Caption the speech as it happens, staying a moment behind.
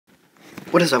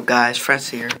What is up, guys? Francis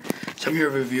here. So I'm here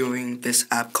reviewing this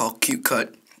app called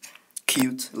CuteCut.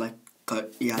 Cute, like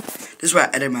cut. Yeah. This is where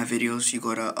I edit my videos. You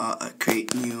go to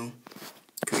create new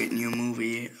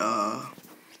movie,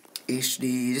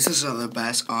 HD. This is the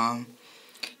best.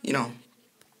 You know,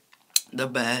 the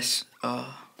best.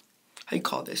 How you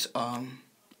call this?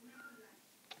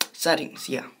 Settings.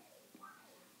 Yeah.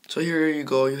 So here you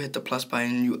go. You hit the plus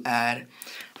button. You add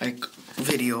like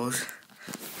videos.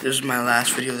 This is my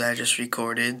last video that I just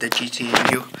recorded, the GTA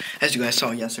video. As you guys saw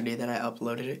yesterday that I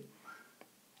uploaded it.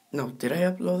 No, did I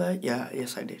upload that? Yeah,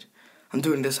 yes I did. I'm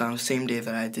doing this on the same day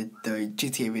that I did the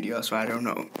GTA video, so I don't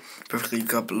know. Perfectly, you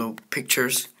can upload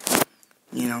pictures.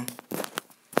 You know,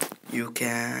 you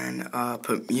can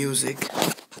put music,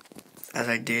 as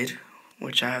I did,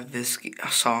 which I have this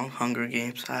song, Hunger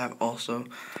Games. I have also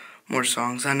more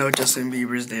songs. I know Justin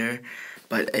Bieber's there,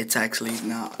 but it's actually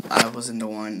not. I wasn't the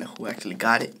one who actually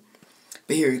got it.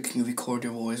 But here you can record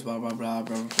your voice, blah blah blah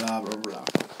blah blah blah blah.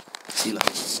 See, look.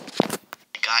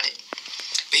 Got it.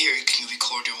 But here you can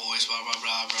record your voice, blah blah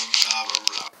blah blah blah blah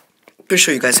blah. Pretty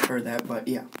sure you guys heard that, but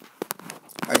yeah.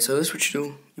 Alright, so this is what you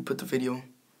do. You put the video.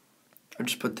 Or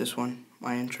just put this one,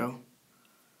 my intro.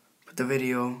 Put the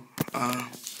video.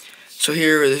 So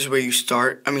here, this is where you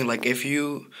start. I mean, like, if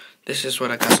you... This is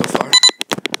what I got so far.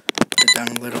 Put it down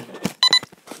a little.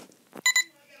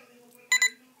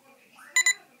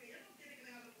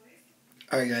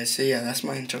 Alright, guys, so yeah, that's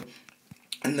my intro.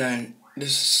 And then,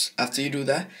 this, after you do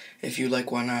that, if you,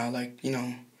 like, wanna, like, you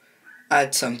know,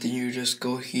 add something, you just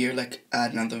go here, like,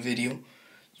 add another video.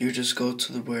 You just go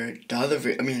to where the other,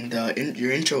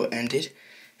 your intro ended,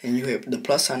 and you hit the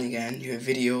plus sign again. You hit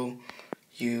video.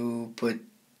 You put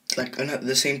like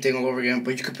the same thing all over again,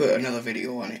 but you could put another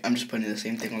video on it. I'm just putting the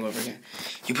same thing all over again.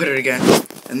 You put it again,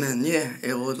 and then yeah,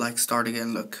 it will like start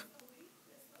again. Look,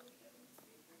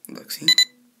 see.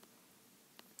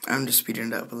 I'm just speeding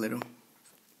it up a little,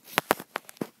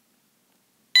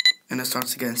 and it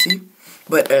starts again. See,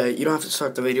 but you don't have to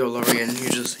start the video all over again.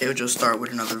 It'll just start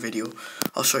with another video.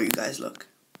 I'll show you guys. Look.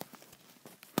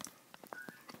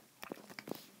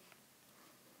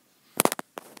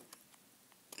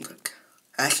 Look.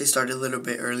 I actually started a little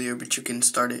bit earlier, but you can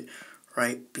start it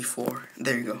right before.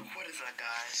 There you go. What is that,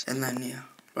 guys? And then yeah,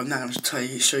 I'm not gonna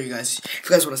show you guys. If you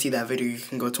guys want to see that video, you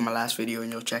can go to my last video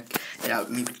and you'll check it out.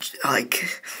 Me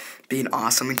like being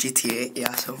awesome in GTA.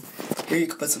 Yeah. So here you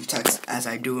can put some text as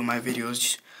I do in my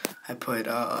videos. I put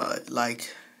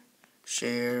like,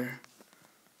 share,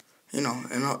 you know,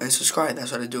 and subscribe.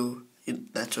 That's what I do.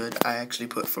 That's what I actually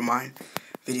put for my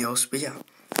videos. But yeah.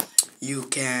 You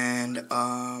can,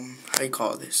 how do you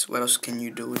call this? What else can you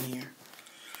do in here?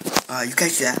 You can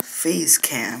actually have face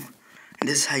cam. And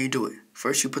this is how you do it.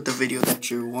 First, you put the video that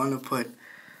you want to put,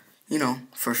 you know,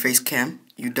 for face cam.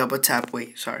 You double tap,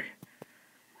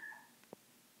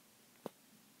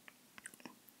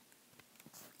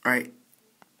 Right.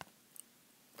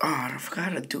 Oh, I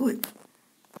forgot how to do it.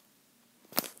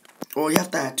 Well, you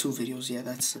have to add 2 videos. Yeah,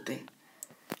 that's the thing.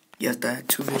 You have to add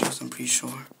 2 videos, I'm pretty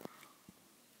sure.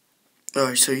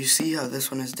 Alright, so you see how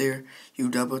this one is there. You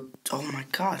double... Oh my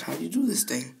god, how do you do this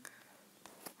thing?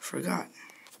 Forgot.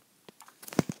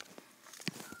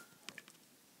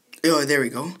 Oh, there we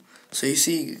go. So you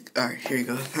see... Alright, here you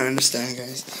go. I understand,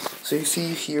 guys. So you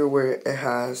see here where it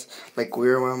has... Like,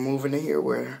 where I'm moving it here,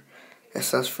 where it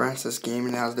says Francis Game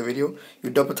and it has the video. You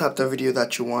double tap the video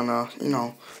that you want to, you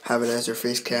know, have it as your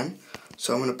face cam.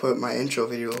 So I'm going to put my intro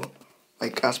video...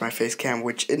 like as my face cam,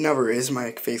 which it never is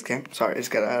my face cam. Sorry, I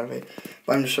just got out of it.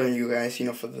 But I'm just showing you guys, you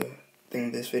know, for the thing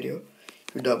of this video.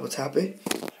 You double tap it.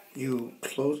 You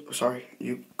close,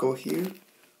 you go here.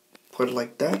 Put it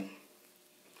like that.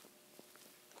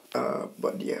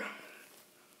 But yeah.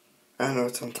 I know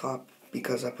it's on top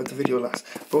because I put the video last.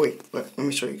 But wait, look, let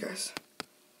me show you guys.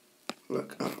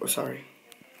 Look, sorry.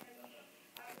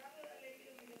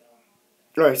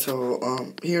 Right,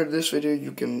 so, here, this video,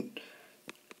 you can...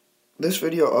 This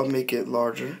video, I'll make it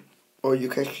larger, or you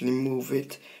can actually move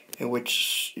it, in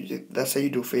which, that's how you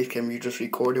do face cam. You just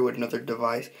record it with another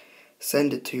device,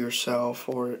 send it to yourself,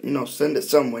 or, you know, send it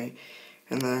some way,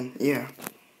 and then, yeah,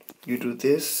 you do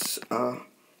this,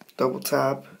 double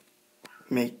tap,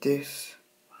 make this.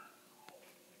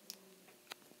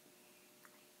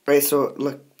 Right, so,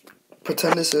 look,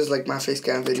 pretend this is like my face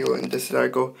cam video, and this is how I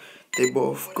go, they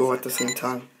both go at the same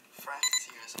time,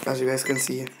 as you guys can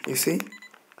see, you see?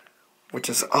 Which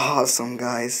is awesome,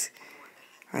 guys.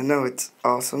 I know it's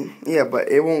awesome. Yeah, but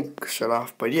it won't shut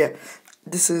off. But yeah,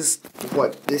 this is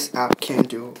what this app can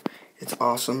do. It's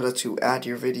awesome. It lets you add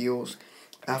your videos.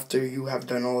 After you have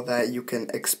done all that, you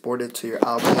can export it to your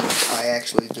album, which I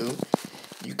actually do.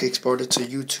 You can export it to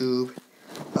YouTube.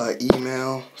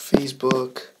 email,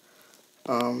 Facebook.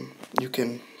 You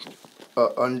can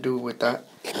undo with that.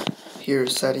 Here,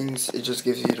 settings, it just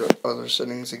gives you the other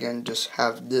settings again. Just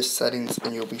have this settings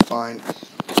and you'll be fine.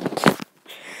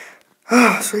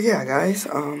 So yeah, guys,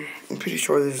 I'm pretty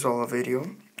sure this is all a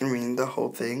video. I mean, the whole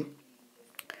thing.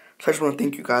 So I just want to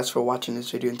thank you guys for watching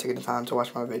this video and taking the time to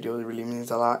watch my video. It really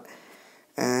means a lot.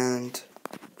 And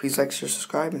please like, share,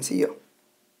 subscribe, and see you.